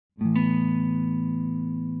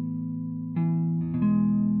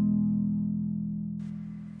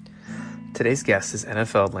Today's guest is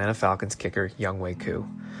NFL Atlanta Falcons kicker Younghoe.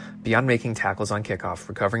 Beyond making tackles on kickoff,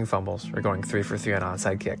 recovering fumbles, or going 3 for 3 on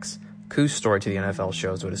onside kicks, Koo's story to the NFL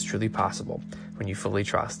shows what is truly possible when you fully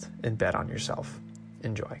trust and bet on yourself.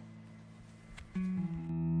 Enjoy.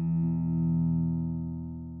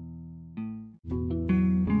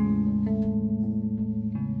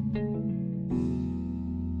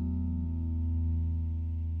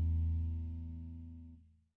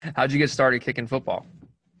 How'd you get started kicking football?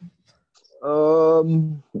 All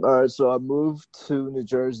right, so I moved to New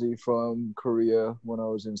Jersey from Korea when I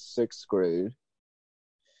was in 6th grade.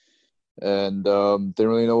 And didn't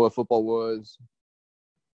really know what football was.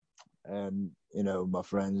 And, my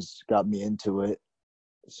friends got me into it.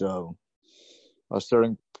 So I was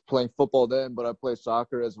starting playing football then, but I played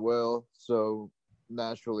soccer as well. So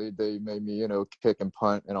naturally they made me, kick and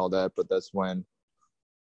punt and all that. But that's when,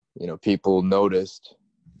 people noticed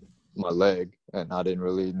my leg, and I didn't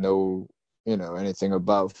really know anything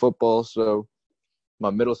about football. So my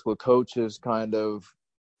middle school coaches my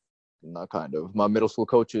middle school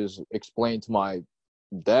coaches explained to my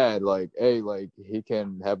dad, like, hey, like, he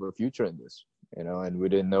can have a future in this, and we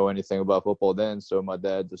didn't know anything about football then. So my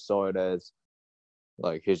dad just saw it as,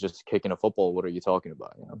 like, he's just kicking a football. What are you talking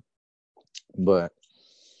about, But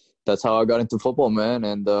that's how I got into football, man.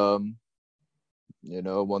 And,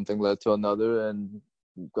 one thing led to another, and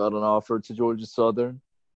got an offer to Georgia Southern.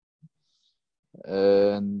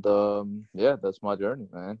 And that's my journey,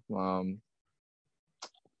 man.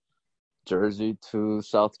 Jersey to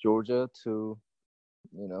South Georgia to,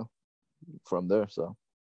 from there. So,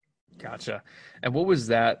 Gotcha. And what was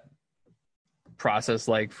that process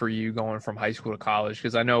like for you going from high school to college?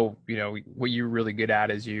 Because I know, what you're really good at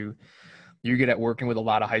is you're good at working with a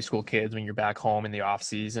lot of high school kids when you're back home in the off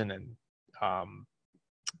season, and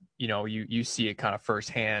you see it kind of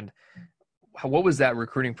firsthand. What was that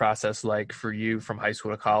recruiting process like for you from high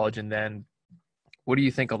school to college? And then what do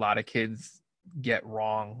you think a lot of kids get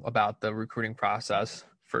wrong about the recruiting process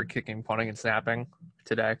for kicking, punting, and snapping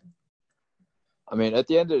today? I mean, at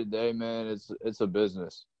the end of the day, man, it's a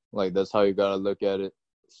business. Like, that's how you got to look at it.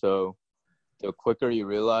 So the quicker you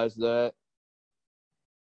realize that,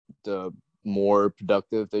 the more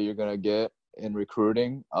productive that you're going to get in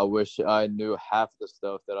recruiting. I wish I knew half the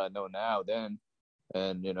stuff that I know now then.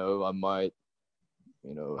 And, I might,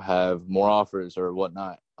 have more offers or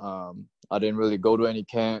whatnot. I didn't really go to any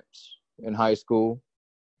camps in high school.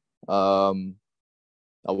 I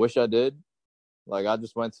wish I did. Like, I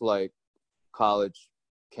just went to, like, college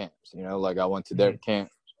camps, like, I went to their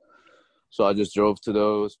camps. So I just drove to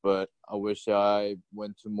those, but I wish I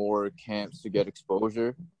went to more camps to get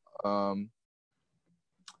exposure. But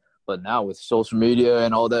now with social media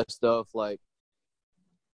and all that stuff, like,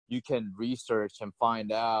 you can research and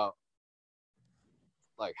find out,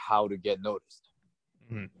 like, how to get noticed,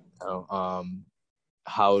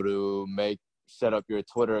 how to set up your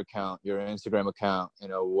Twitter account, your Instagram account,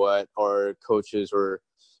 what are coaches or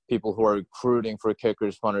people who are recruiting for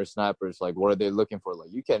kickers, punters, snappers, like, what are they looking for?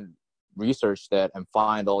 Like, you can research that and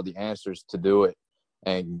find all the answers to do it,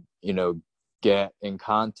 and, get in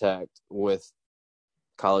contact with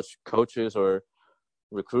college coaches or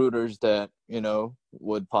recruiters that,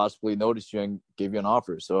 would possibly notice you and give you an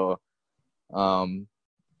offer. So,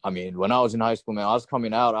 I mean, when I was in high school, man, I was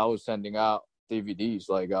coming out, I was sending out DVDs.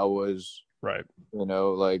 Like, I was, right.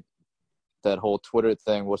 Like, that whole Twitter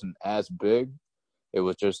thing wasn't as big. It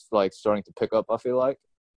was just, like, starting to pick up, I feel like.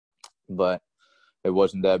 But it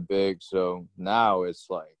wasn't that big. So now it's,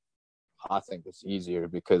 like, I think it's easier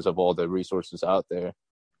because of all the resources out there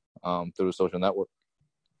through the social network.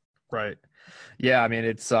 Right. Yeah, I mean,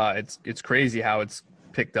 it's crazy how it's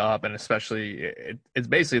picked up, and especially it's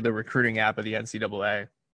basically the recruiting app of the NCAA.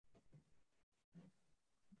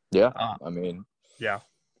 Yeah, I mean,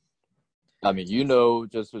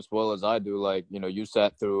 just as well as I do, like, you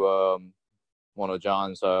sat through one of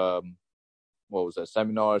John's what was that,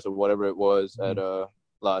 seminars or whatever it was at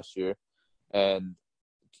last year, and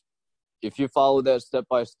if you follow that step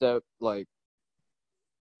by step, like,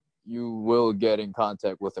 you will get in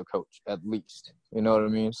contact with a coach at least. You know what I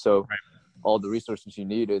mean? So all the resources you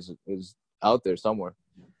need is out there somewhere.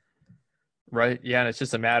 Right. Yeah. And it's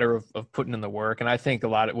just a matter of putting in the work. And I think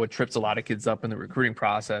what trips a lot of kids up in the recruiting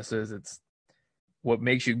process is it's what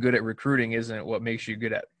makes you good at recruiting isn't what makes you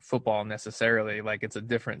good at football necessarily. Like, it's a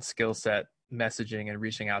different skill set, messaging and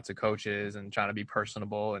reaching out to coaches and trying to be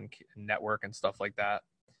personable and network and stuff like that.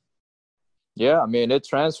 Yeah. I mean, it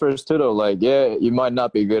transfers too, though. Like, yeah, you might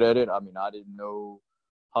not be good at it. I mean, I didn't know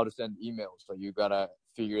how to send emails. So you got to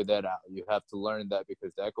figure that out. You have to learn that,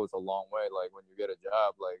 because that goes a long way. Like, when you get a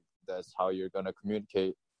job, like, that's how you're going to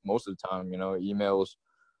communicate most of the time, emails,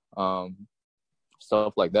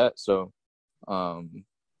 stuff like that. So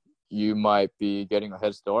you might be getting a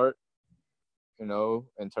head start,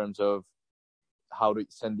 in terms of how to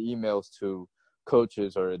send emails to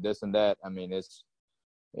coaches or this and that. I mean,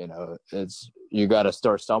 you got to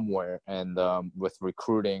start somewhere. And with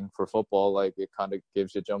recruiting for football, like, it kind of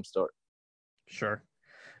gives you a jump start. Sure.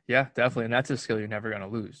 Yeah, definitely. And that's a skill you're never going to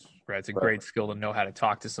lose, right? It's a Right. great skill to know how to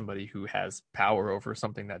talk to somebody who has power over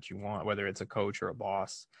something that you want, whether it's a coach or a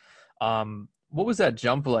boss. What was that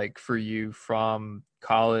jump like for you from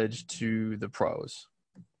college to the pros?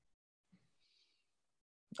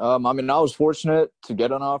 I mean, I was fortunate to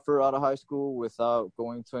get an offer out of high school without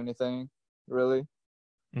going to anything, really.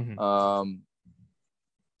 Mm-hmm.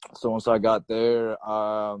 So once I got there,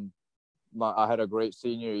 I had a great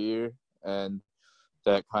senior year, and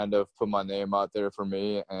that kind of put my name out there for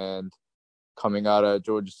me. And coming out of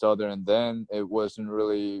Georgia Southern, then it wasn't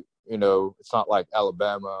really, it's not like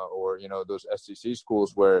Alabama or, those SEC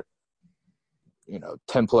schools where,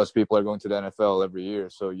 10 plus people are going to the NFL every year.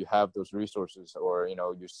 So you have those resources, or,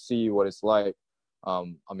 you see what it's like. I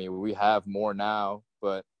mean, we have more now,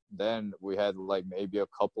 but then we had like maybe a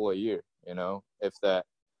couple a year, if that.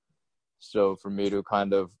 So for me to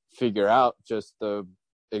kind of figure out just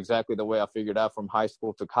exactly the way I figured out from high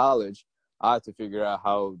school to college, I had to figure out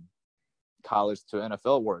how college to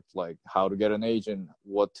NFL worked, like how to get an agent,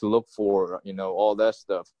 what to look for, all that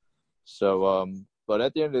stuff. So, but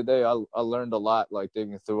at the end of the day, I learned a lot, like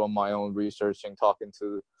digging through on my own research and talking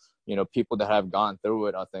to, people that have gone through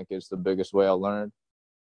it. I think is the biggest way I learned.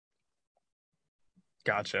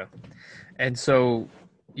 Gotcha. And so,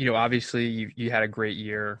 obviously you had a great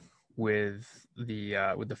year with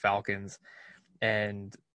the Falcons.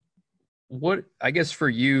 And what, I guess for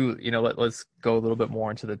you, let's go a little bit more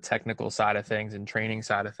into the technical side of things and training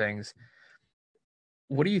side of things.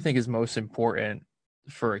 What do you think is most important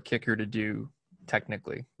for a kicker to do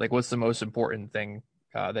technically? Like, what's the most important thing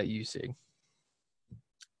that you see?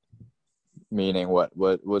 Meaning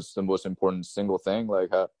what's the most important single thing? Like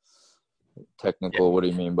how Yeah. technical, what do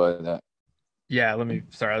you mean by that? Yeah,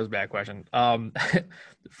 sorry, that was a bad question.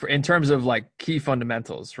 In terms of like key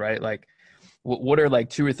fundamentals, right? Like, what are like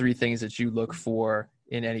two or three things that you look for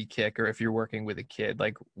in any kick, or if you're working with a kid?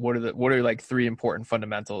 Like, what are like three important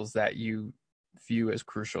fundamentals that you view as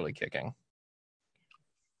crucial to kicking?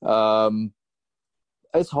 Um,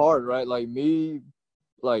 it's hard, right? Like me,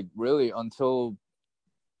 like really until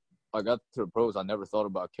I got to the pros, I never thought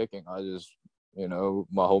about kicking. I just,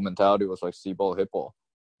 my whole mentality was like see ball, hit ball.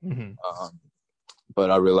 Mm-hmm. But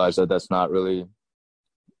I realized that that's not really,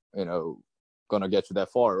 going to get you that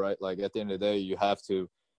far, right? Like at the end of the day, you have to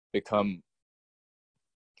become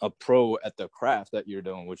a pro at the craft that you're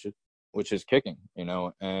doing, which is kicking,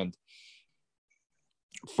 and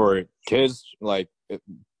for kids, like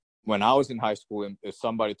when I was in high school, and if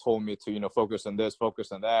somebody told me to, focus on this,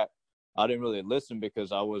 focus on that, I didn't really listen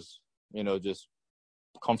because I was, just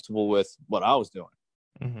comfortable with what I was doing.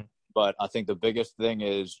 Mm-hmm. But I think the biggest thing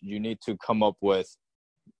is you need to come up with,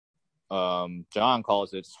 John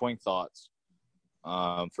calls it swing thoughts.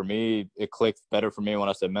 For me, it clicked better for me when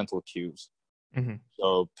I said mental cues. Mm-hmm.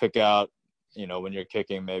 So pick out, when you're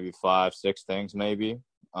kicking maybe 5, 6 things maybe.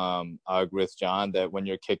 I agree with John that when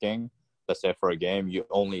you're kicking, let's say for a game, you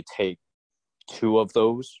only take 2 of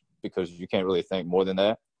those because you can't really think more than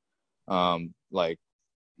that. Like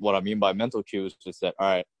what I mean by mental cues is that, all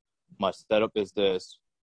right, my setup is this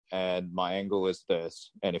and my angle is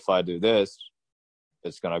this. And if I do this,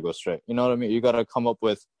 it's going to go straight. You know what I mean? You got to come up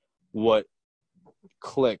with what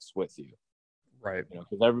clicks with you. Right.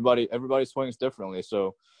 Because everybody swings differently.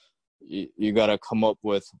 So you got to come up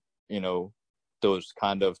with, those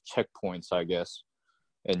kind of checkpoints, I guess,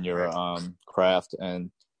 in your Right. craft and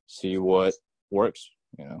see what works,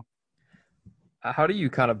 How do you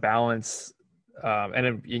kind of balance?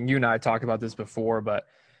 And you and I talked about this before, but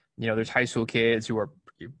there's high school kids who are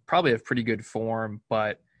probably have pretty good form,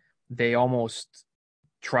 but they almost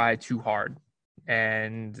try too hard.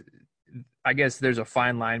 And I guess there's a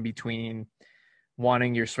fine line between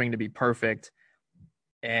wanting your swing to be perfect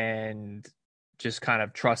and just kind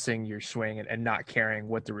of trusting your swing and not caring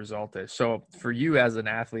what the result is. So for you as an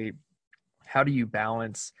athlete, how do you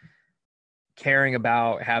balance caring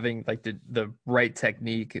about having like the right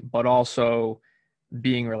technique, but also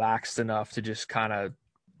being relaxed enough to just kind of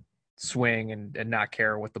swing and not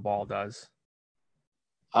care what the ball does?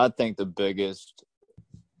 I think the biggest,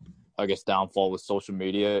 I guess, downfall with social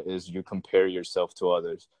media is you compare yourself to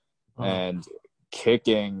others. Uh-huh. And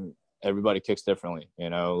kicking, everybody kicks differently,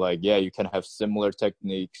 like, yeah, you can have similar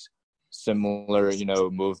techniques, similar,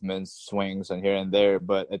 movements, swings, and here and there.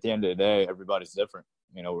 But at the end of the day, everybody's different.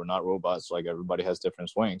 We're not robots. Like, everybody has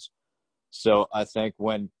different swings. So I think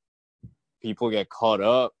when people get caught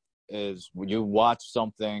up is when you watch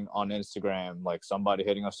something on Instagram, like somebody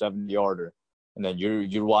hitting a 70-yarder, and then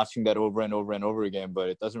you're watching that over and over and over again, but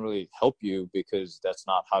it doesn't really help you because that's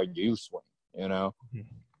not how you swing,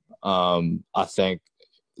 I think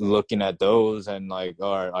looking at those and like,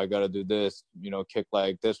 all right, I gotta do this, kick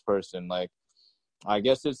like this person. Like, I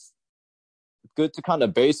guess it's good to kind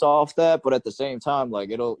of base off that, but at the same time, like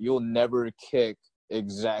you'll never kick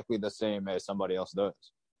exactly the same as somebody else does.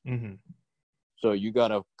 Mm-hmm. So you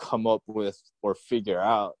gotta come up with or figure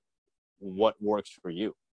out what works for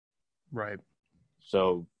you. Right.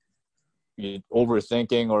 So you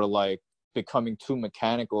overthinking or like becoming too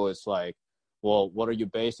mechanical, it's like, well, what are you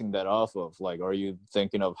basing that off of? Like, are you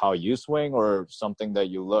thinking of how you swing or something that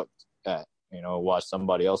you looked at, watch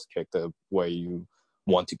somebody else kick the way you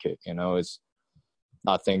want to kick?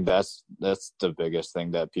 I think that's the biggest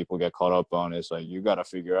thing that people get caught up on is like, you got to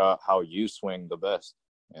figure out how you swing the best,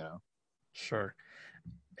 Sure.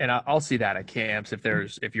 And I'll see that at camps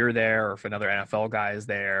if you're there or if another NFL guy is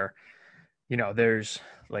there, there's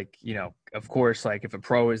like, of course, like if a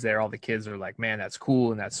pro is there, all the kids are like, man, that's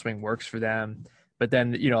cool. And that swing works for them. But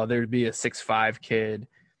then, there'd be a 6'5" kid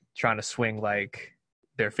trying to swing like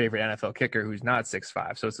their favorite NFL kicker who's not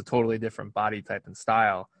 6'5". So it's a totally different body type and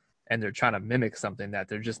style. And they're trying to mimic something that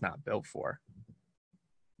they're just not built for.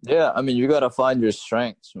 Yeah. I mean, you got to find your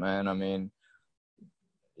strengths, man. I mean,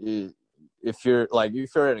 if you're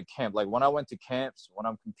at a camp, like when I went to camps, when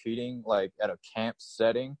I'm competing, like at a camp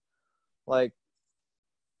setting, like,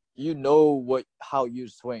 how you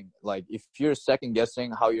swing. Like if you're second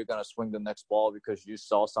guessing how you're going to swing the next ball because you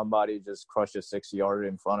saw somebody just crush a 60-yarder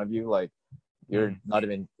in front of you, like you're not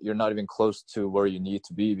even close to where you need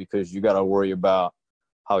to be because you got to worry about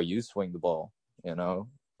how you swing the ball,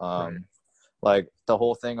 Right. Like the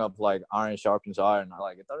whole thing of like iron sharpens iron,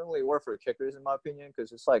 like it doesn't really work for kickers in my opinion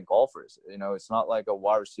because it's like golfers. It's not like a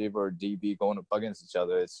wide receiver or DB going up against each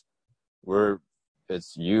other. It's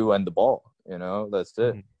you and the ball. That's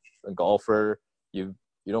it. A golfer, you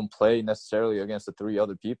don't play necessarily against the three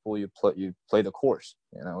other people. You play the course.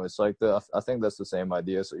 It's like I think that's the same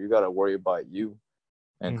idea. So you got to worry about you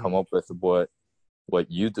and come up with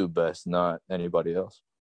what you do best, not anybody else.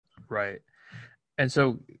 Right. And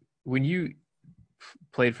so when you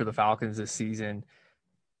played for the Falcons this season,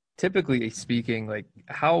 typically speaking, like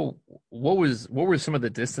what were some of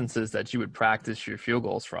the distances that you would practice your field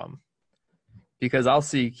goals from? Because I'll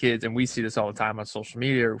see kids, and we see this all the time on social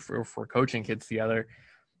media or if we're coaching kids together,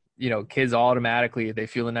 kids automatically, they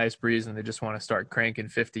feel a nice breeze and they just want to start cranking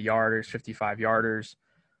 50-yarders,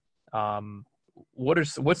 55-yarders.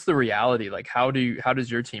 What's the reality? Like, how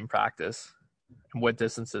does your team practice? And what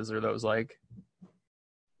distances are those like?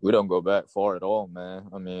 We don't go back far at all, man.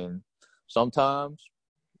 I mean, sometimes,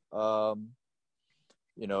 when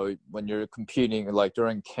you're competing, like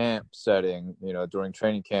during camp setting, during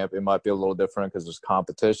training camp, it might be a little different because there's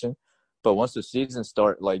competition. But once the season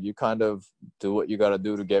starts, like you kind of do what you got to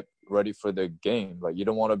do to get ready for the game. Like you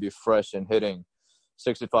don't want to be fresh and hitting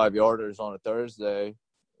 65-yarders on a Thursday,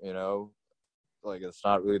 like it's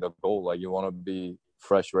not really the goal. Like you want to be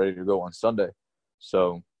fresh, ready to go on Sunday.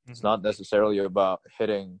 So it's not necessarily about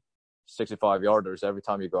hitting 65-yarders every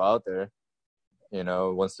time you go out there.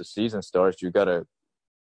 Once the season starts, you got to,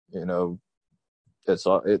 it's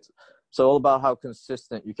all about how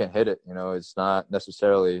consistent you can hit it. It's not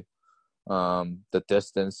necessarily the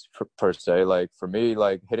distance per se. Like for me,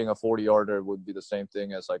 like hitting a 40-yarder would be the same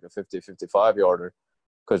thing as like a 55-yarder.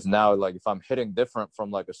 Because now, like if I'm hitting different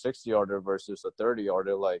from like a 60-yarder versus a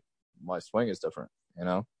 30-yarder, like my swing is different,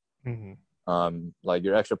 Like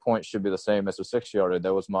your extra point should be the same as a 60-yarder.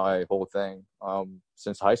 That was my whole thing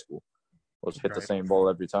since high school, was hit the same ball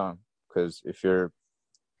every time. Because if you're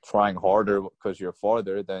trying harder because you're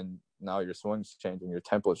farther, then now your swing's changing, your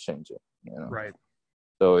tempo's changing, Right.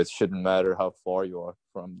 So it shouldn't matter how far you are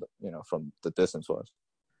from the distance was.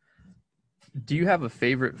 Do you have a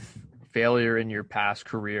favorite failure in your past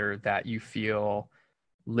career that you feel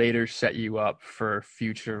later set you up for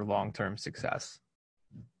future long-term success?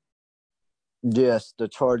 Yes, the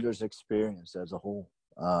Chargers experience as a whole.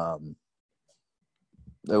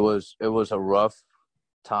 It was a rough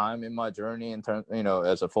time in my journey in terms,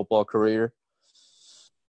 as a football career.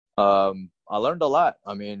 I learned a lot.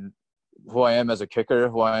 I mean, who I am as a kicker,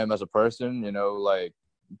 who I am as a person, like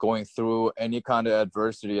going through any kind of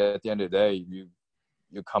adversity at the end of the day, you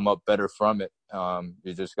come up better from it.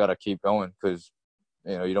 You just got to keep going because,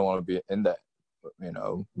 you don't want to be in that,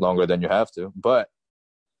 longer than you have to. But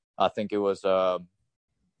I think it was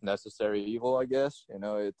necessary evil, I guess.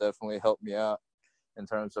 It definitely helped me out in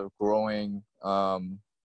terms of growing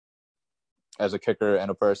as a kicker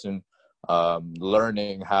and a person,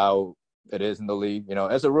 learning how it is in the league.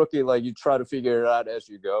 As a rookie, like you try to figure it out as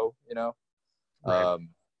you go. Right.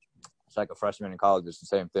 It's like a freshman in college. It's the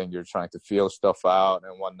same thing. You're trying to feel stuff out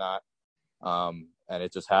and whatnot. And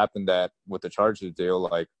it just happened that with the Chargers deal,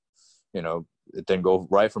 like, it didn't go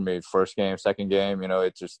right for me. First game, second game,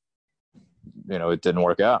 it just, it didn't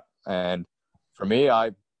work out. And for me,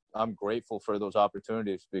 I'm grateful for those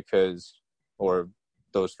opportunities or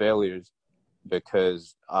those failures,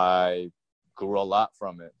 because I grew a lot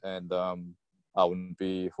from it. And I wouldn't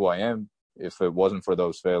be who I am if it wasn't for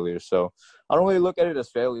those failures. So I don't really look at it as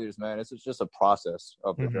failures, man. It's just a process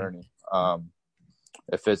of the journey.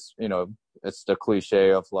 If it's, it's the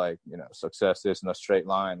cliche of like, success isn't a straight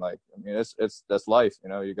line. Like, I mean, that's life.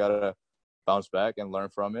 You got to bounce back and learn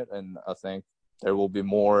from it. And I think there will be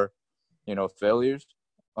more, failures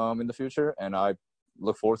in the future. And I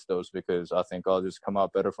look forward to those because I think I'll just come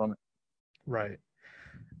out better from it. Right.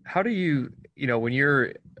 How do you, when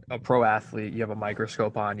you're a pro athlete, you have a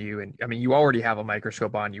microscope on you, and I mean, you already have a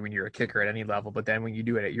microscope on you when you're a kicker at any level, but then when you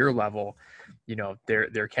do it at your level,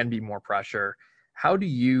 there can be more pressure. How do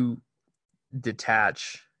you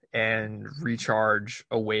detach and recharge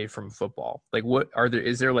away from football? Like,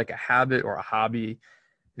 is there like a habit or a hobby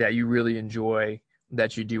that you really enjoy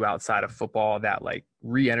that you do outside of football that like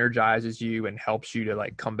re-energizes you and helps you to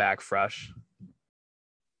like come back fresh?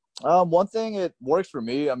 One thing, it works for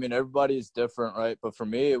me. I mean, everybody's different, right? But for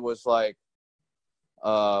me, it was like,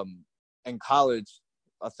 in college,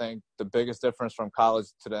 I think the biggest difference from college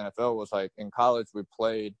to the NFL was like in college, we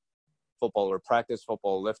played football or practice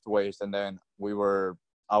football, lift weights. And then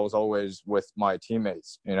I was always with my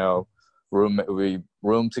teammates, we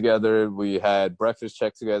roomed together. We had breakfast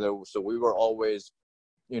check together. So we were always,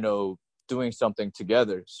 doing something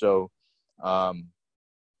together. So,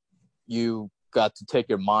 you got to take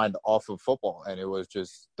your mind off of football, and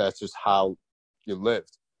that's just how you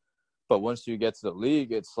lived. But once you get to the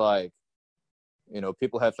league, it's like,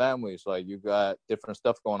 people have families, like you got different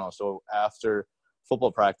stuff going on. So after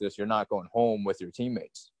football practice, you're not going home with your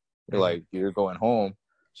teammates. You're going home.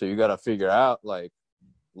 So you got to figure out like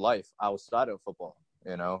life outside of football,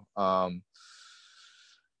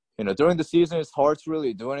 during the season, it's hard to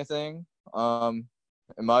really do anything.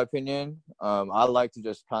 In my opinion, I like to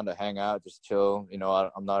just kind of hang out, just chill.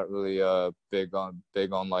 I'm not really big on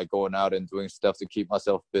like going out and doing stuff to keep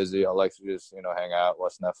myself busy. I like to just hang out,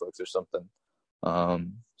 watch Netflix or something.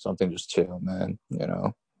 Something just chill, man.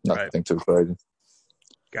 Right. Nothing too crazy.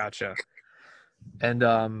 Gotcha. And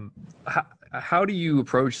how do you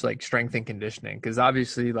approach like strength and conditioning? Because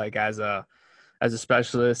obviously, like as a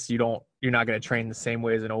specialist, you're not going to train the same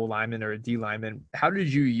way as an O lineman or a D lineman. How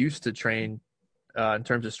did you used to train in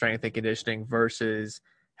terms of strength and conditioning versus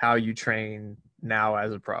how you train now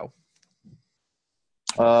as a pro?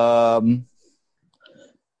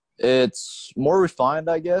 It's more refined,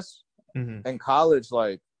 I guess. Mm-hmm. In college,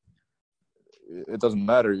 like, it doesn't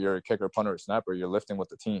matter. You're a kicker, punter, or snapper. You're lifting with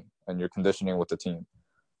the team and you're conditioning with the team.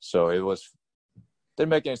 So didn't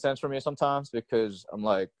make any sense for me sometimes because I'm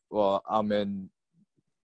like, well, I'm in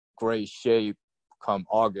great shape come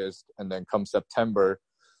August, and then come September,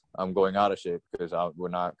 I'm going out of shape because we're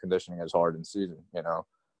not conditioning as hard in season,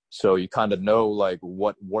 So you kind of know like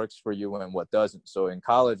what works for you and what doesn't. So in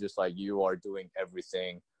college, it's like you are doing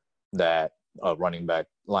everything that a running back,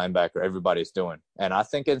 linebacker, everybody's doing. And I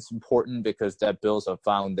think it's important because that builds a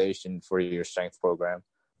foundation for your strength program.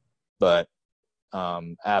 But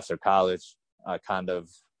after college, I kind of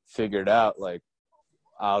figured out like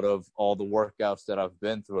out of all the workouts that I've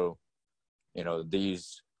been through,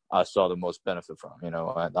 these I saw the most benefit from.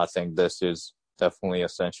 I think this is definitely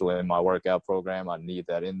essential in my workout program. I need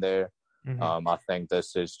that in there. Mm-hmm. I think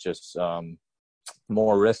this is just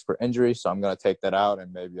more risk for injury, so I'm going to take that out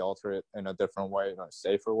and maybe alter it in a different way, in a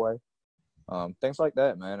safer way. Things like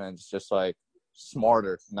that, man. And it's just like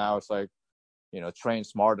smarter. Now it's like, train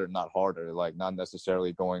smarter, not harder. Like not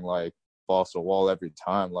necessarily going like balls to the wall every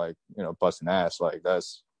time, like, busting ass. Like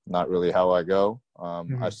that's not really how I go.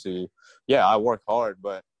 Mm-hmm. I see, yeah, I work hard,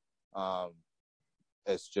 but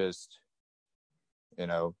it's just,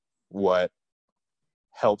 what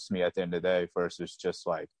helps me at the end of the day versus just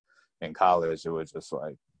like in college, it was just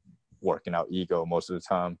like working out ego most of the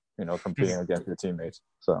time, competing against your teammates.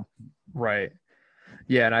 So. Right.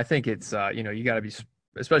 Yeah. And I think it's, you got to be,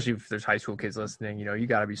 especially if there's high school kids listening, you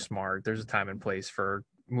got to be smart. There's a time and place for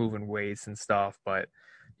moving weights and stuff, but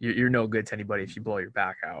you're no good to anybody if you blow your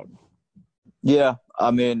back out. Yeah. I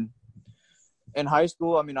mean, in high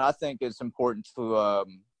school, I mean, I think it's important to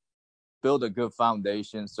build a good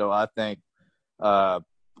foundation. So I think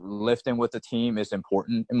lifting with the team is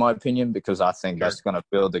important, in my opinion, because I think Sure. that's going to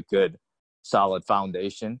build a good, solid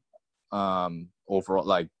foundation overall,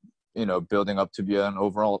 like, building up to be an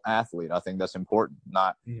overall athlete. I think that's important.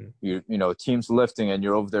 Not teams lifting and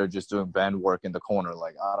you're over there just doing band work in the corner.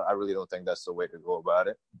 Like, I really don't think that's the way to go about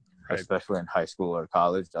it, Right. especially in high school or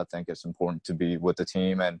college. I think it's important to be with the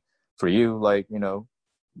team and for you, like,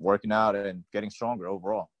 working out and getting stronger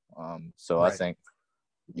overall. So I Right. think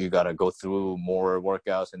you got to go through more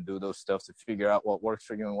workouts and do those stuff to figure out what works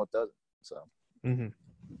for you and what doesn't. So. Mm-hmm.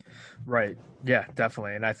 Right. Yeah,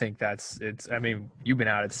 definitely. And I think I mean, you've been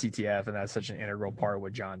out at CTF and that's such an integral part of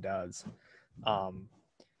what John does.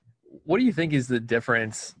 What do you think is the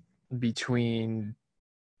difference between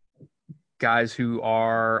guys who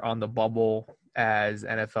are on the bubble as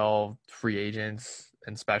NFL free agents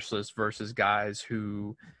and specialists versus guys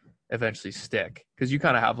who eventually stick? Because you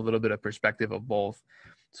kind of have a little bit of perspective of both.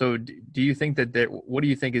 So do you think what do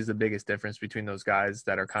you think is the biggest difference between those guys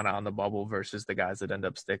that are kind of on the bubble versus the guys that end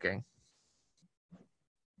up sticking?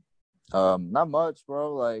 Not much,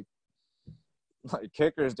 bro. Like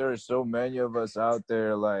kickers, there are so many of us out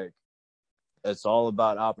there. Like, it's all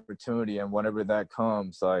about opportunity, and whenever that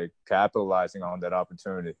comes, like, capitalizing on that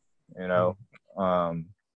opportunity. Um,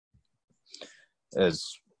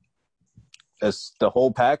 it's the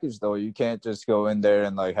whole package, though. You can't just go in there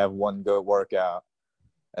and like have one good workout,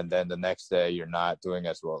 and then the next day you're not doing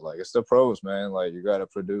as well. Like, it's the pros, man. Like, you got to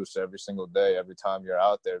produce every single day, every time you're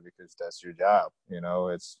out there, because that's your job.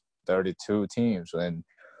 It's 32 teams, and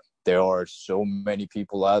there are so many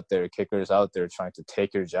people out there, kickers out there, trying to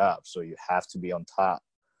take your job. So you have to be on top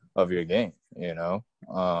of your game,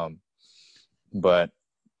 but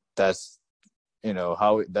that's,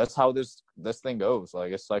 how this thing goes.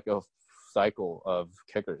 Like, it's like a cycle of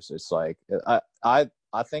kickers. It's like, I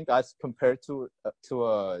think I compare to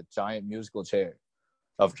a giant musical chair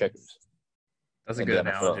of kickers. That's a In good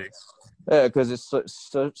the NFL. analogy. Yeah, because it's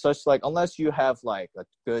such like, unless you have like a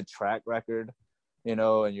good track record,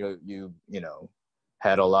 and you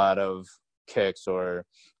had a lot of kicks or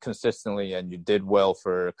consistently, and you did well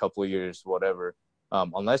for a couple of years, whatever.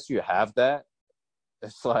 Unless you have that,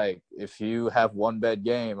 it's like, if you have one bad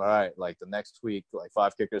game, all right, like the next week, like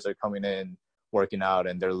 5 kickers are coming in, working out,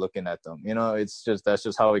 and they're looking at them. That's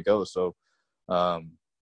just how it goes. So,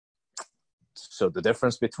 so the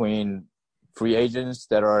difference between free agents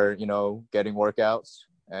that are, getting workouts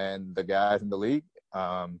and the guys in the league,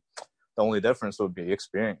 the only difference would be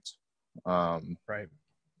experience. Right.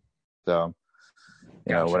 So,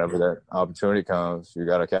 Gotcha. whenever that opportunity comes, you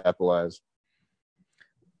got to capitalize.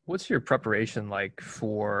 What's your preparation like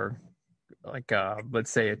for, like,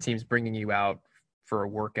 let's say a team's bringing you out for a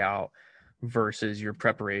workout versus your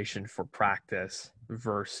preparation for practice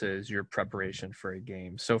versus your preparation for a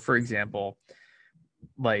game? So, for example,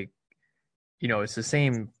 like, it's the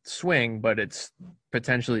same swing, but it's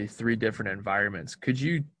potentially 3 different environments. Could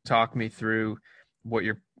you talk me through what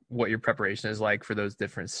your preparation is like for those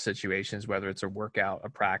different situations, whether it's a workout, a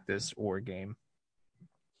practice, or a game?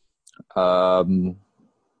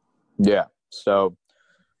 Yeah. So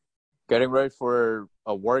getting ready for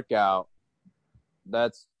a workout,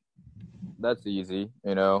 that's easy.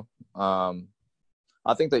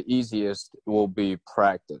 I think the easiest will be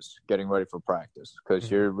practice, getting ready for practice, because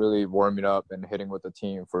Mm-hmm. you're really warming up and hitting with the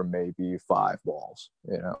team for maybe 5 balls,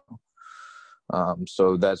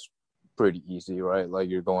 So that's pretty easy, right? Like,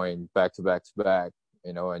 you're going back to back to back,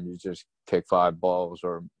 and you just kick 5 balls,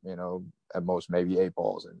 or, at most maybe 8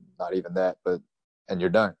 balls, and not even that, and you're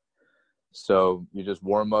done. So you just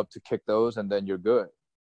warm up to kick those, and then you're good.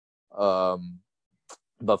 But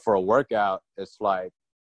for a workout, it's like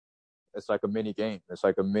a mini game. It's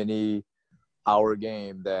like a mini hour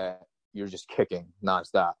game that you're just kicking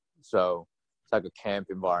nonstop. So it's like a camp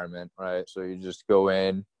environment, right? So you just go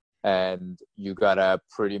in and you gotta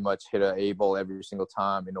pretty much hit an A ball every single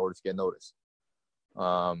time in order to get noticed.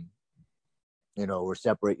 Or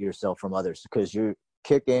separate yourself from others, because you're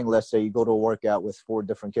kicking. Let's say you go to a workout with 4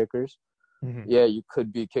 different kickers. Mm-hmm. Yeah, you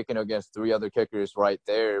could be kicking against 3 other kickers right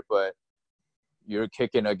there, but you're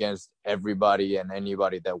kicking against everybody and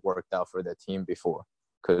anybody that worked out for the team before,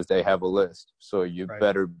 because they have a list. So you Right.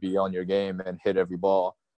 better be on your game and hit every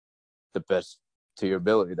ball the best to your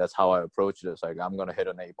ability. That's how I approach this. Like, I'm going to hit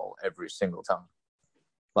an A ball every single time.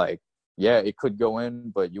 Like, yeah, it could go in,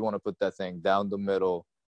 but you want to put that thing down the middle,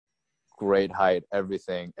 great height,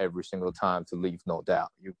 everything, every single time, to leave no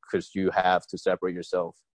doubt. Because you have to separate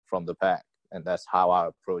yourself from the pack. And that's how I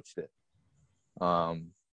approached it.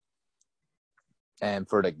 And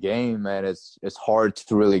for the game, man, it's hard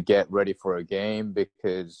to really get ready for a game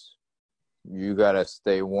because you gotta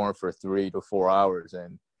stay warm for 3 to 4 hours,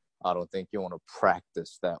 and I don't think you want to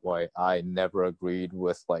practice that way. I never agreed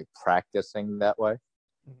with like practicing that way.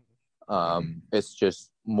 It's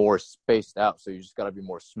just more spaced out, so you just gotta be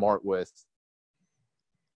more smart with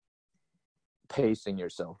pacing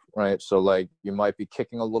yourself, right? So like you might be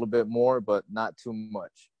kicking a little bit more, but not too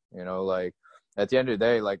much. Like at the end of the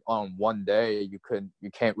day, like on one day you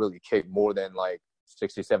can't really kick more than like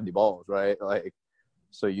 60, 70 balls, right? Like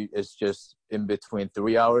so it's just in between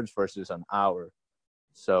 3 hours versus an hour.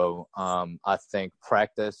 So I think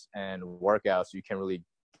practice and workouts you can really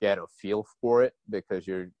get a feel for it because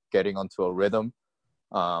you're getting onto a rhythm.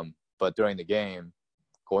 But during the game,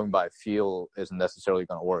 going by feel isn't necessarily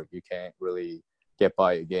going to work. You can't really get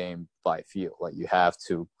by a game by feel. Like you have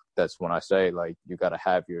to. That's when I say like you got to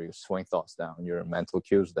have your swing thoughts down, your mental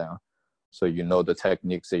cues down, so you know the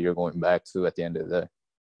techniques that you're going back to at the end of the day.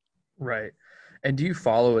 Right. And do you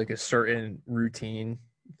follow like a certain routine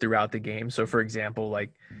throughout the game? So, for example,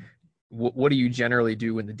 like what do you generally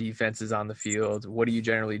do when the defense is on the field? What do you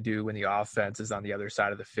generally do when the offense is on the other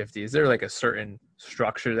side of the 50? Is there like a certain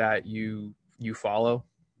structure that you follow?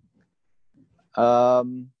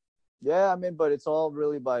 Yeah, I mean, but it's all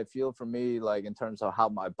really by feel for me, like in terms of how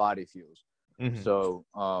my body feels. Mm-hmm. So,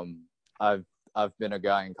 I've been a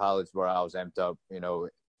guy in college where I was amped up,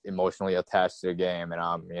 emotionally attached to the game, and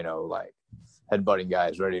I'm, like headbutting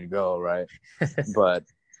guys ready to go, right? But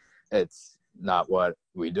it's not what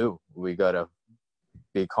we do. We gotta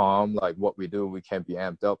be calm. Like what we do, we can't be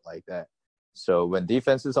amped up like that. So when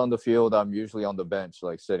defense is on the field, I'm usually on the bench,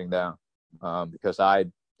 like sitting down, because I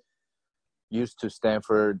used to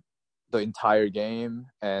Stanford the entire game,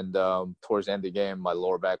 and towards the end of the game, my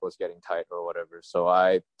lower back was getting tight or whatever. So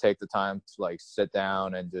I take the time to like sit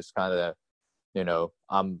down and just kind of,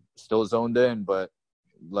 I'm still zoned in, but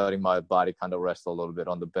letting my body kind of rest a little bit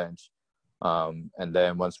on the bench. And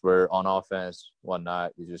then once we're on offense,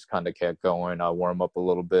 whatnot, you just kind of kept going. I warm up a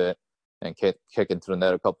little bit and kick into the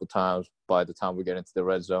net a couple of times by the time we get into the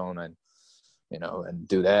red zone, and and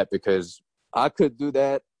do that, because I could do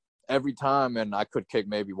that every time and I could kick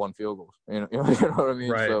maybe one field goal. You know what I mean?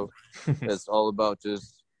 Right. So it's all about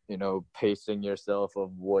just pacing yourself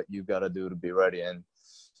of what you got to do to be ready, and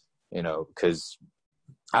because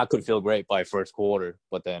I could feel great by first quarter,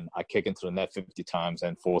 but then I kick into the net 50 times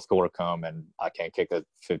and fourth quarter come and I can't kick a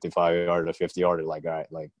 55-yard or 50-yarder. Like, all right,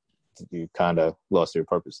 like you kind of lost your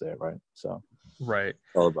purpose there, right? So Right.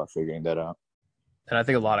 it's all about figuring that out. And I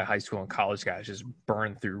think a lot of high school and college guys just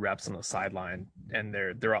burn through reps on the sideline, and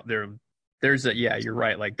there's a, yeah, you're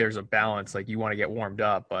right. Like there's a balance. Like you want to get warmed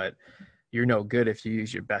up, but you're no good if you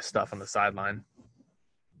use your best stuff on the sideline.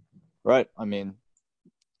 Right. I mean,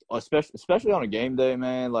 especially on a game day,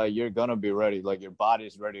 man, like you're gonna be ready. Like your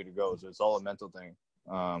body's ready to go. So it's all a mental thing.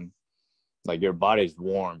 Like your body's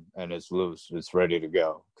warm and it's loose. It's ready to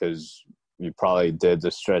go because you probably did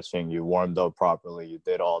the stretching, you warmed up properly, you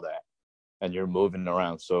did all that, and you're moving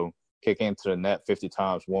around. So kicking into the net 50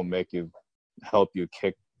 times won't help you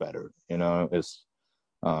kick better. It's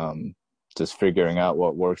just figuring out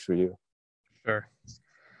what works for you. Sure.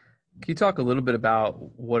 Can you talk a little bit about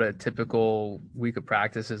what a typical week of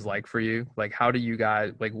practice is like for you? Like, how do you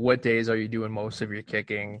guys, like, what days are you doing most of your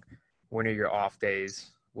kicking? When are your off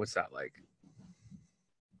days? What's that like?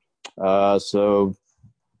 So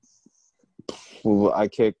I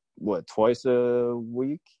kick, twice a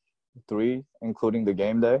week? 3, including the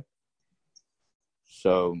game day.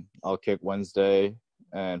 So I'll kick Wednesday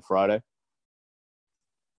and Friday.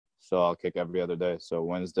 So I'll kick every other day. So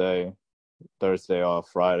Wednesday, Thursday off,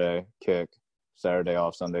 Friday kick, Saturday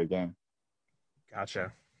off, Sunday game.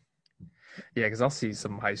 Gotcha. Yeah, because I'll see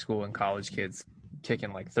some high school and college kids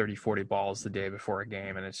kicking like 30, 40 balls the day before a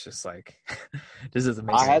game, and it's just like, this doesn't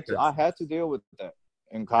make any sense. I had to deal with that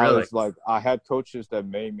in college. Really? Like I had coaches that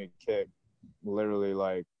made me kick literally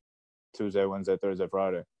like Tuesday, Wednesday, Thursday,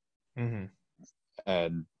 Friday. Mm-hmm.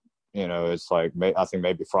 And, it's like I think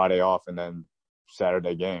maybe Friday off and then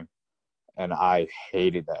Saturday game. And I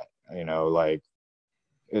hated that, like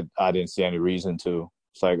I didn't see any reason to.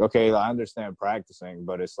 It's like, okay, I understand practicing,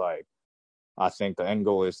 but it's like I think the end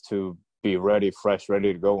goal is to be ready, fresh,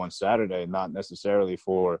 ready to go on Saturday, not necessarily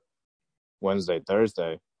for Wednesday,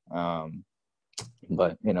 Thursday.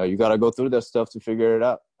 But, you got to go through that stuff to figure it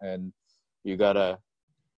out. And you got to,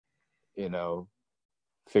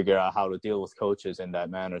 figure out how to deal with coaches in that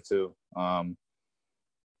manner too.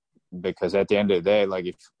 Because at the end of the day,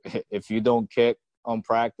 like if you don't kick in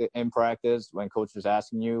practice when coach is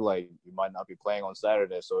asking you, like you might not be playing on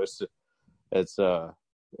Saturday. So it's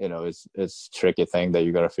it's a tricky thing that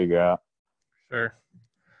you got to figure out. Sure.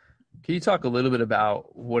 Can you talk a little bit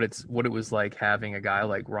about what it was like having a guy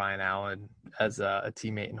like Ryan Allen as a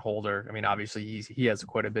teammate and holder? I mean, obviously he has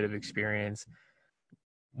quite a bit of experience.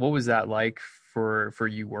 What was that like for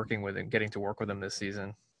you working with him, getting to work with him this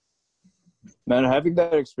season? Man, having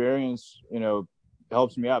that experience,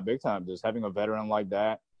 helps me out big time. Just having a veteran like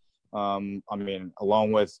that. I mean,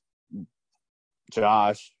 along with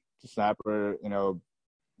Josh, the snapper,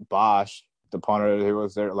 Bosch, the punter who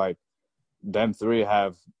was there, like them three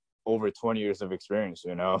have over 20 years of experience,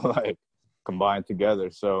 like combined together.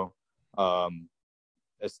 So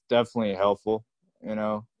it's definitely helpful,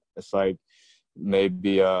 It's like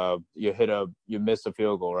maybe you miss a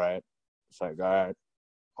field goal, right? It's like, all right,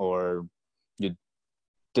 or you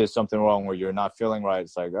did something wrong where you're not feeling right.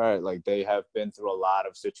 It's like, all right, like they have been through a lot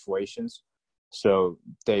of situations, so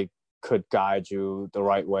they could guide you the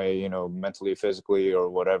right way, mentally, physically, or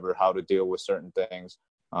whatever, how to deal with certain things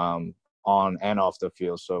on and off the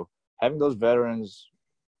field. So having those veterans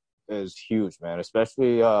is huge, man.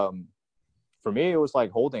 Especially for me, it was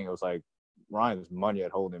like holding. It was like Ryan's money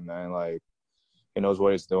at holding, man. Like he knows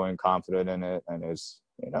what he's doing, confident in it, and it's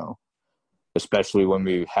especially when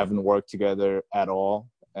we haven't worked together at all,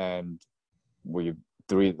 and we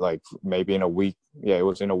like maybe in a week. Yeah, it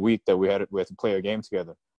was in a week that we had to play a game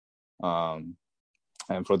together.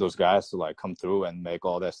 And for those guys to like come through and make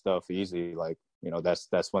all that stuff easy, like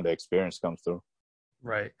that's when the experience comes through.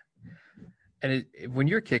 Right. And when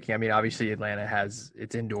you're kicking, I mean, obviously Atlanta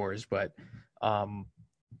it's indoors, but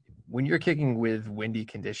when you're kicking with windy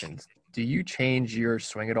conditions, do you change your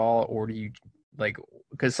swing at all, or do you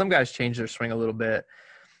because some guys change their swing a little bit,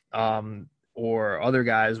 or other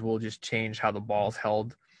guys will just change how the ball's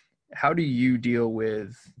held. How do you deal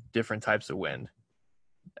with different types of wind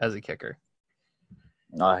as a kicker?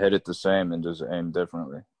 I hit it the same and just aim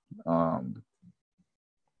differently.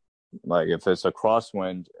 Like if it's a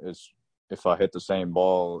crosswind, if I hit the same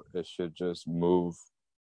ball, it should just move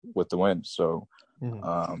with the wind. So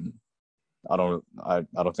I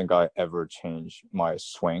don't think I ever change my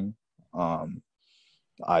swing.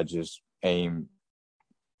 I just aim,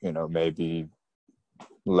 maybe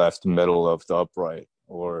left middle of the upright,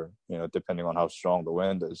 or depending on how strong the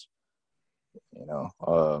wind is.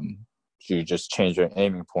 You just change your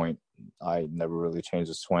aiming point. I never really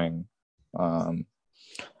changed the swing.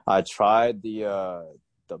 I tried the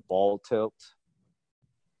ball tilt.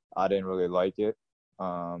 I didn't really like it.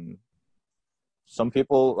 Some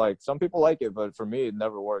people like it, but for me, it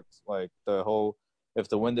never worked. Like if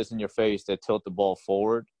the wind is in your face, they tilt the ball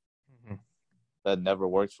forward. Mm-hmm. That never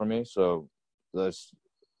works for me. So that's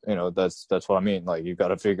what I mean. Like you got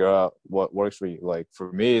to figure out what works for you. Like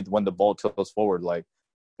for me, when the ball tilts forward, like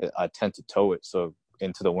I tend to toe it. So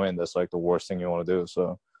into the wind, that's like the worst thing you want to do.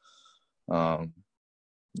 So,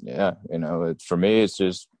 yeah, for me, it's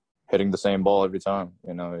just hitting the same ball every time.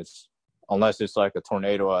 It's unless it's like a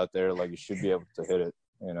tornado out there, like you should be able to hit it.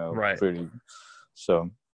 Right. Pretty. So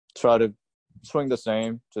try to swing the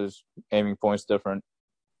same, just aiming points different.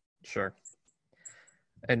 Sure.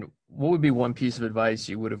 And what would be one piece of advice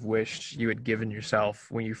you would have wished you had given yourself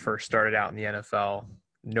when you first started out in the NFL,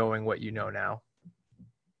 knowing what you know now?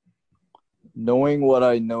 Knowing what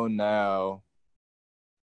I know now,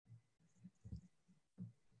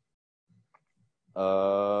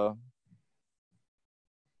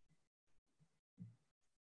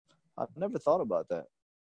 I've never thought about that.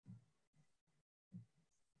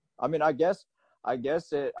 I mean, I guess I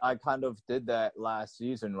kind of did that last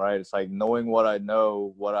season, right? It's like knowing what I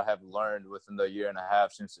know, what I have learned within the year and a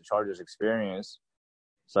half since the Chargers experience.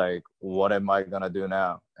 It's like, what am I going to do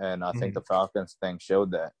now? And I think the Falcons thing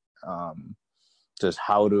showed that. Just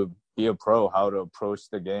how to be a pro, how to approach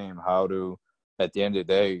the game, how to, at the end of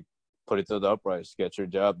the day, put it to the uprights, get your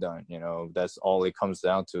job done. That's all it comes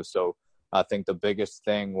down to. So I think the biggest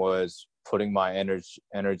thing was putting my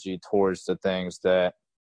energy towards the things that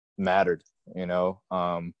mattered.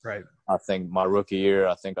 Right. I think my rookie year,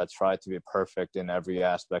 I think I tried to be perfect in every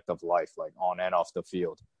aspect of life, like on and off the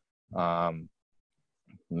field.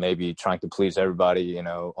 Maybe trying to please everybody,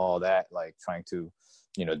 all that, like trying to,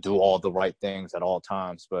 do all the right things at all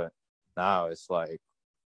times. But now it's like,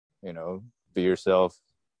 be yourself,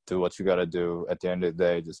 do what you got to do. At the end of the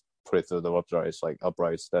day, just put it through the uprights, like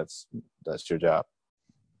uprights. That's your job.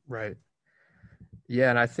 Right. Yeah.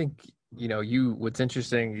 And I think, what's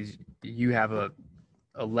interesting is you have a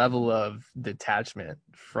level of detachment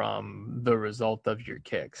from the result of your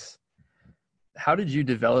kicks. How did you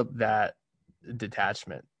develop that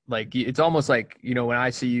detachment? Like, it's almost like, when I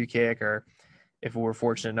see you kick, or if we're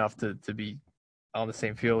fortunate enough to be on the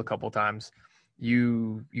same field a couple of times,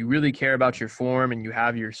 you really care about your form and you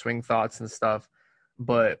have your swing thoughts and stuff,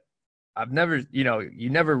 but I've never, you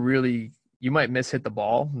never really, you might miss hit the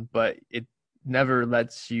ball, but it never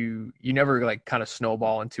lets you never like kind of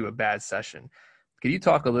snowball into a bad session. Could you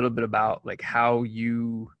talk a little bit about like how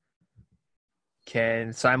you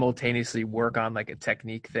can simultaneously work on like a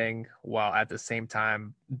technique thing while at the same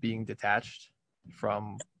time being detached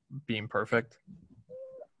from being perfect?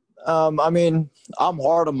 I mean, I'm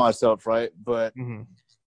hard on myself, right? But Mm-hmm.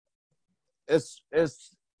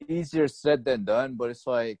 it's easier said than done. But it's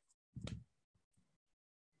like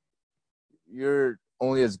you're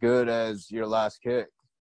only as good as your last kick.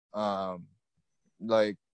 Um,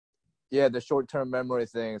 like, yeah, the short-term memory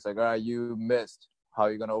thing. It's like, all right, you missed. How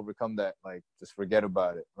are you gonna overcome that? Like, just forget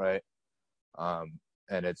about it, right?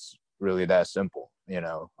 And it's really that simple,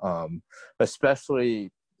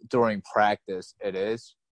 especially during practice. It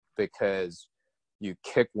is because you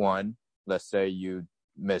kick one, let's say you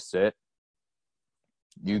miss it,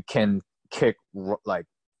 you can kick like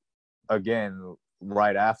again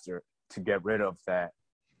right after to get rid of that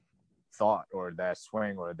thought or that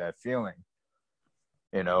swing or that feeling,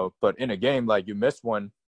 but in a game, like you miss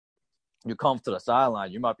one, you come to the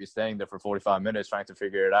sideline, you might be staying there for 45 minutes trying to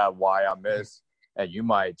figure it out why I missed, and you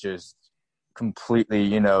might just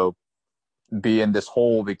completely, be in this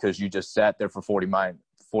hole because you just sat there for 45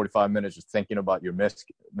 minutes just thinking about your missed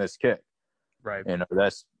kick. Right.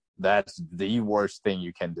 That's the worst thing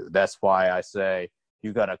you can do. That's why I say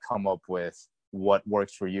you got to come up with what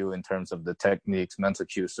works for you in terms of the techniques, mental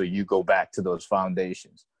cues, so you go back to those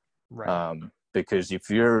foundations. Right. Because if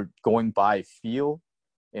you're going by feel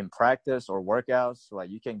in practice or workouts, like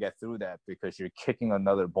you can get through that because you're kicking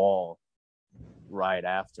another ball right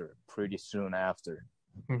after, pretty soon after.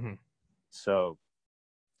 Mm-hmm. So,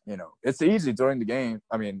 it's easy during the game.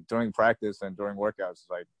 I mean, during practice and during workouts,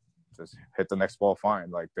 like just hit the next ball fine.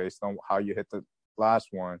 Like based on how you hit the last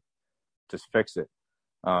one, just fix it.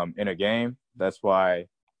 In a game, that's why,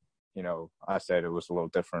 I said it was a little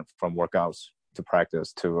different from workouts to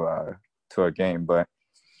practice to a game, but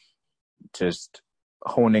just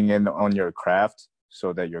honing in on your craft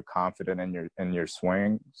so that you're confident in your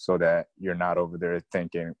swing, so that you're not over there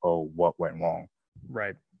thinking, oh, what went wrong.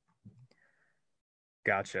 Right.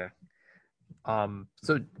 Gotcha.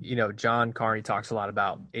 So John Carney talks a lot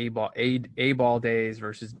about A ball days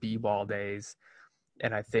versus B ball days,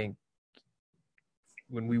 and I think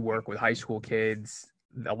when we work with high school kids,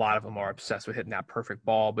 a lot of them are obsessed with hitting that perfect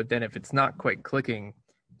ball. But then if it's not quite clicking,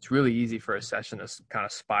 it's really easy for a session to kind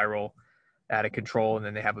of spiral out of control, and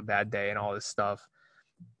then they have a bad day and all this stuff.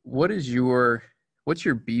 What's your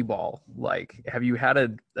B ball like? Have you had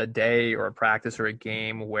a day or a practice or a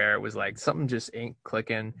game where it was like something just ain't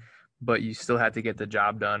clicking, but you still had to get the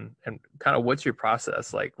job done? And kind of what's your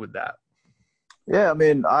process like with that? Yeah, I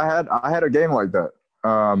mean, I had a game like that.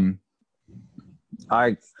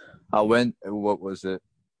 I I went. What was it?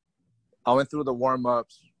 I went through the warm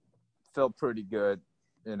ups, felt pretty good,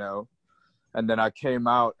 and then I came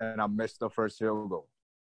out and I missed the first field goal.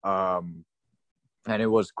 And it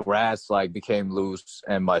was grass, like became loose,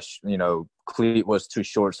 and my cleat was too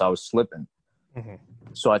short, so I was slipping. Mm-hmm.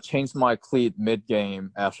 So I changed my cleat mid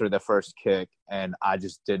game after the first kick, and I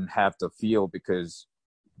just didn't have the feel because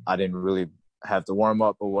I didn't really have to warm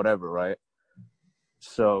up or whatever, right?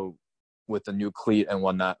 So with the new cleat and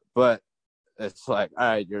whatnot, but it's like, all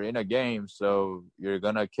right, you're in a game, so you're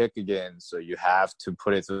gonna kick again, so you have to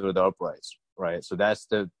put it through the uprights, right? So that's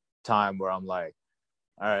the time where I'm like,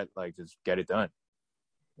 all right, like just get it done,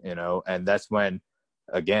 and that's when,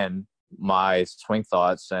 again, my swing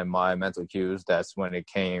thoughts and my mental cues, that's when it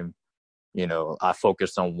came, I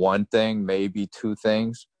focused on one thing, maybe two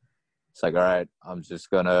things. It's like, all right, I'm just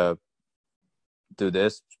gonna do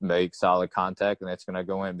this, make solid contact, and it's gonna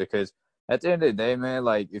go in. Because at the end of the day, man,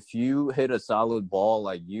 like if you hit a solid ball,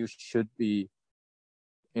 like you should be,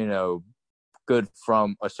 good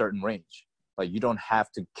from a certain range. Like you don't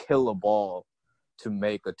have to kill a ball to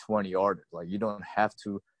make a 20-yarder. Like you don't have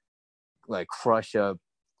to like crush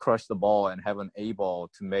the ball and have an A ball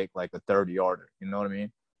to make like a 30-yarder. You know what I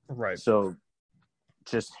mean? Right. So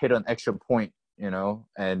just hit an extra point,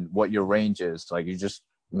 and what your range is. Like you just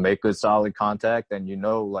make a solid contact, and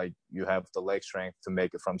like you have the leg strength to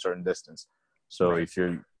make it from certain distance. So Right. if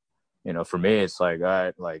you're, for me, it's like, all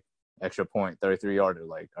right, like extra point, 33-yarder,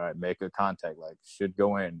 like, all right, make a contact, like should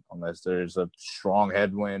go in unless there's a strong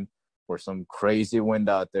headwind or some crazy wind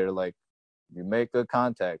out there. Like you make a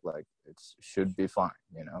contact, like it should be fine,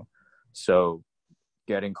 So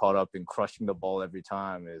getting caught up in crushing the ball every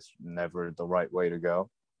time is never the right way to go.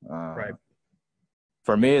 Right.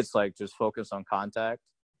 For me, it's like just focus on contact,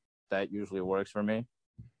 that usually works for me.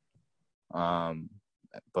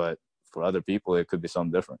 But for other people, it could be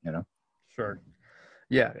something different, you know? Sure.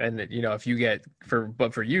 Yeah, and if you get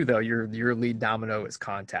for you though, your lead domino is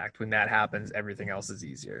contact. When that happens, everything else is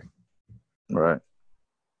easier. Right.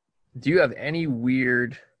 Do you have any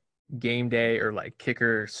weird game day or like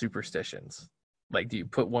kicker superstitions? Like, do you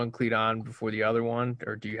put one cleat on before the other one,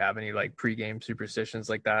 or do you have any like pregame superstitions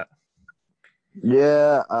like that?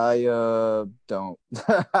 Yeah, I don't.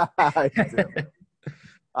 I do.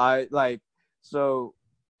 I like so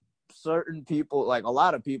certain people, like a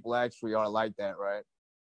lot of people actually are like that, right?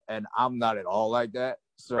 And I'm not at all like that.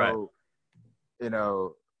 Right. So, you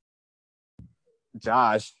know,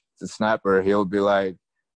 Josh, the snapper, he'll be like,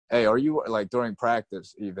 "Hey, are you like during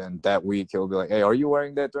practice even that week, he'll be like, "Hey, are you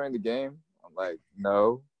wearing that during the game?" I'm like,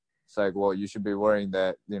 "No." It's like, "Well, you should be wearing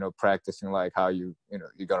that, practicing like how you're going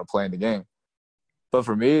to play in the game." But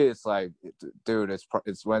for me, it's like, dude,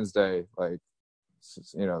 it's Wednesday, like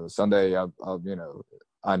Sunday, I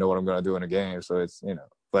know what I'm gonna do in a game, so it's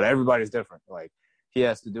but everybody's different. Like he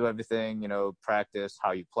has to do everything, practice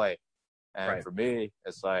how you play, and Right. for me,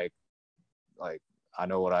 it's like I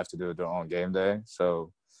know what I have to do on game day,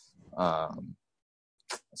 so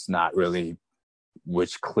it's not really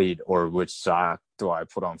which cleat or which sock do I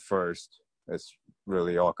put on first. It's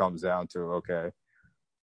really all comes down to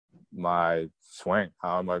my swing.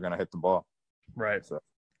 How am I gonna hit the ball? Right. So.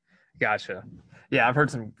 Gotcha. Yeah, I've heard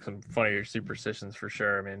some funnier superstitions for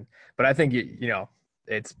sure. I mean, but I think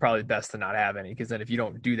it's probably best to not have any because then if you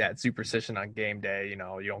don't do that superstition on game day, you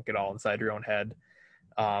don't get all inside your own head.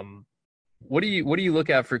 Um, what do you look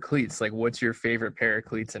at for cleats? Like, what's your favorite pair of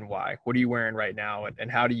cleats and why? What are you wearing right now,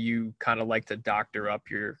 and how do you kind of like to doctor up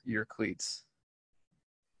your cleats?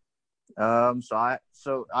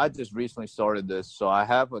 So I just recently started this. So I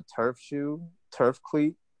have a turf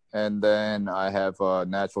cleat, and then I have a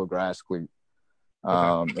natural grass cleat.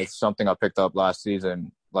 Okay. It's something I picked up last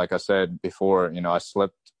season. Like I said before, I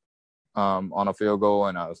slipped on a field goal,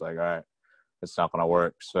 and I was like, all right, it's not gonna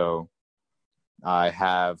work. So I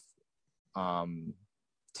have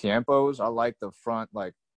Tiempos. I like the front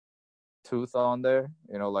like tooth on there.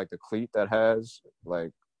 Like the cleat that has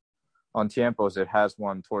like on Tiempos, it has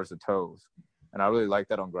one towards the toes. And I really like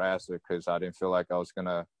that on grass because I didn't feel like I was going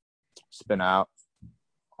to spin out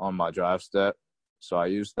on my drive step. So I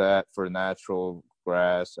use that for natural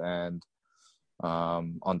grass. And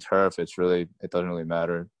on turf, it doesn't really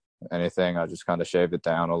matter anything. I just kind of shaved it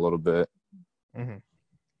down a little bit. Mm-hmm.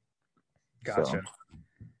 So, Gotcha.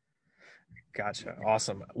 Gotcha.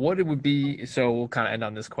 Awesome. What it would be, so we'll kind of end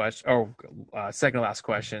on this question. Second to last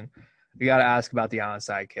question. We got to ask about the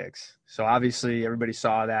onside kicks. So obviously everybody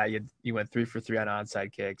saw that you went 3 for 3 on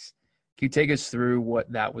onside kicks. Can you take us through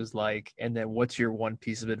what that was like, and then what's your one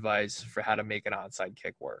piece of advice for how to make an onside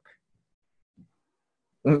kick work?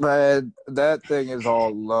 man, that thing is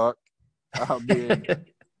all luck. I mean,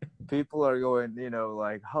 people are going,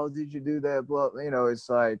 like, how did you do that? But, it's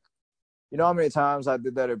like, how many times I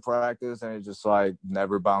did that in practice and it just like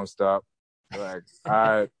never bounced up. Like, all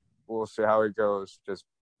right, we'll see how it goes. Just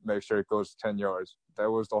make sure it goes 10 yards. That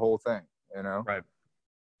was the whole thing. Right.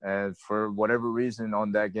 And for whatever reason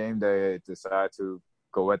on that game day, I decided to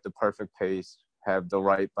go at the perfect pace, have the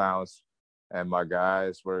right bounce, and my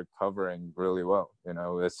guys were covering really well.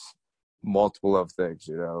 It's multiple of things,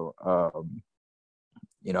 how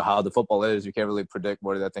the football is, you can't really predict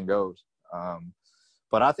where that thing goes.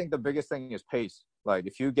 But I think the biggest thing is pace. Like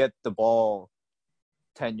if you get the ball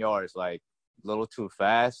 10 yards, like a little too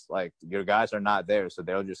fast, like your guys are not there, so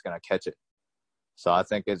they're just gonna catch it. So I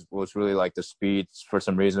think it was really like the speed for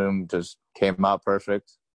some reason just came out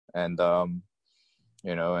perfect, and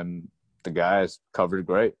and the guys covered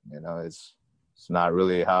great. It's not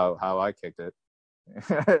really how I kicked it.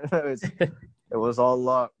 It was all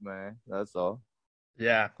luck, man. That's all.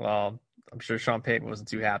 Yeah. Well, I'm sure Sean Payton wasn't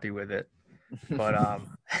too happy with it. But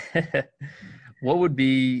what would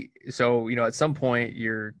be so at some point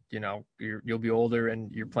you'll be older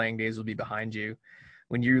and your playing days will be behind you.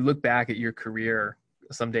 When you look back at your career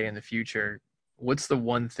someday in the future, what's the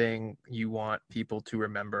one thing you want people to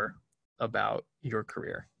remember about your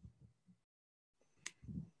career?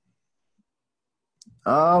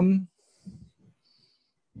 Wow,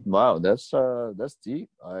 that's deep.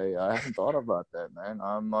 I haven't thought about that, man.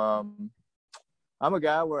 I'm a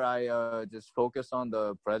guy where I just focus on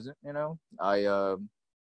the present. I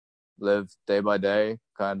live day by day,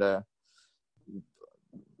 kind of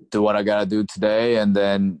do what I gotta do today, and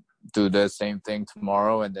then do the same thing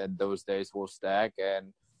tomorrow, and then those days will stack,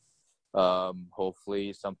 and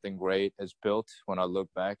hopefully something great is built when I look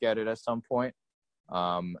back at it at some point.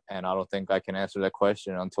 And I don't think I can answer that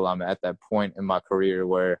question until I'm at that point in my career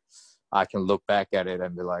where I can look back at it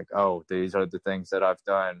and be like, oh, these are the things that I've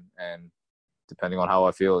done. And depending on how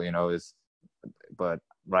I feel, but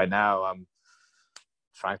right now I'm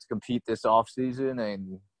trying to compete this off season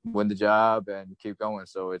and win the job and keep going.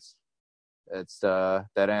 So it's that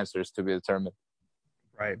answer is to be determined.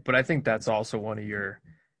 Right. But I think that's also one of your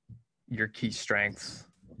key strengths.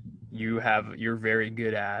 You're very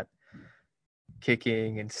good at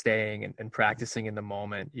kicking and staying and practicing in the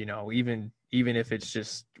moment, even if it's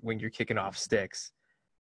just when you're kicking off sticks,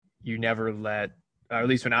 you never let, or at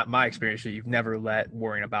least when not my experience, you've never let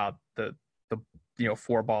worrying about the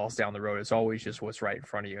 4 balls down the road. It's always just what's right in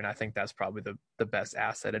front of you. And I think that's probably the best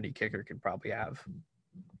asset any kicker can probably have.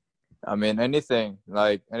 I mean, anything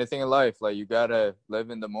in life, like you gotta live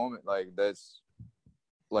in the moment. Like that's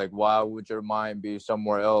like, why would your mind be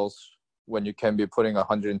somewhere else when you can be putting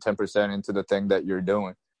 110% into the thing that you're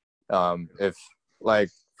doing? If like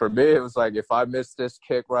for me, it was like, if I miss this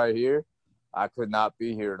kick right here, I could not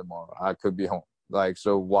be here tomorrow. I could be home. Like,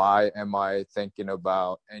 so why am I thinking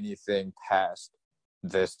about anything past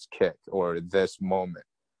this kick or this moment?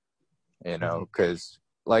 Because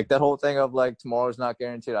like that whole thing of like tomorrow's not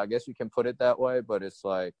guaranteed. I guess you can put it that way, but it's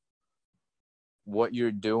like what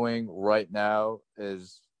you're doing right now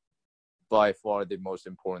is by far the most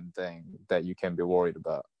important thing that you can be worried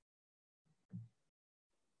about.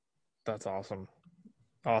 That's awesome.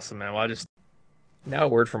 Awesome, man. Well, now a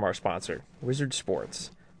word from our sponsor, Wizard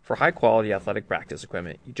Sports. For high-quality athletic practice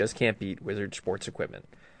equipment, you just can't beat Wizard Sports equipment.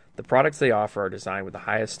 The products they offer are designed with the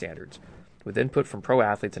highest standards. With input from pro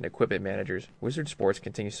athletes and equipment managers, Wizard Sports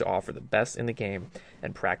continues to offer the best in the game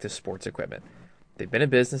and practice sports equipment. They've been in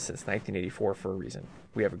business since 1984 for a reason.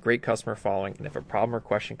 We have a great customer following, and if a problem or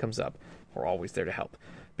question comes up, we're always there to help.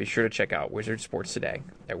 Be sure to check out Wizard Sports today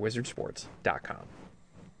at wizardsports.com.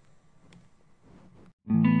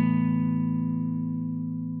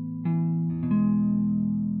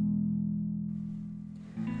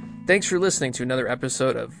 Thanks for listening to another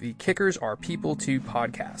episode of the Kickers Are People Too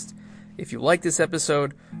podcast. If you liked this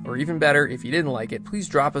episode, or even better, if you didn't like it, please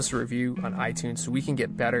drop us a review on iTunes so we can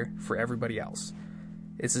get better for everybody else.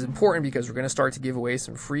 This is important because we're going to start to give away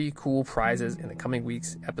some free, cool prizes in the coming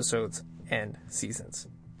weeks, episodes, and seasons.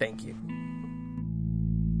 Thank you.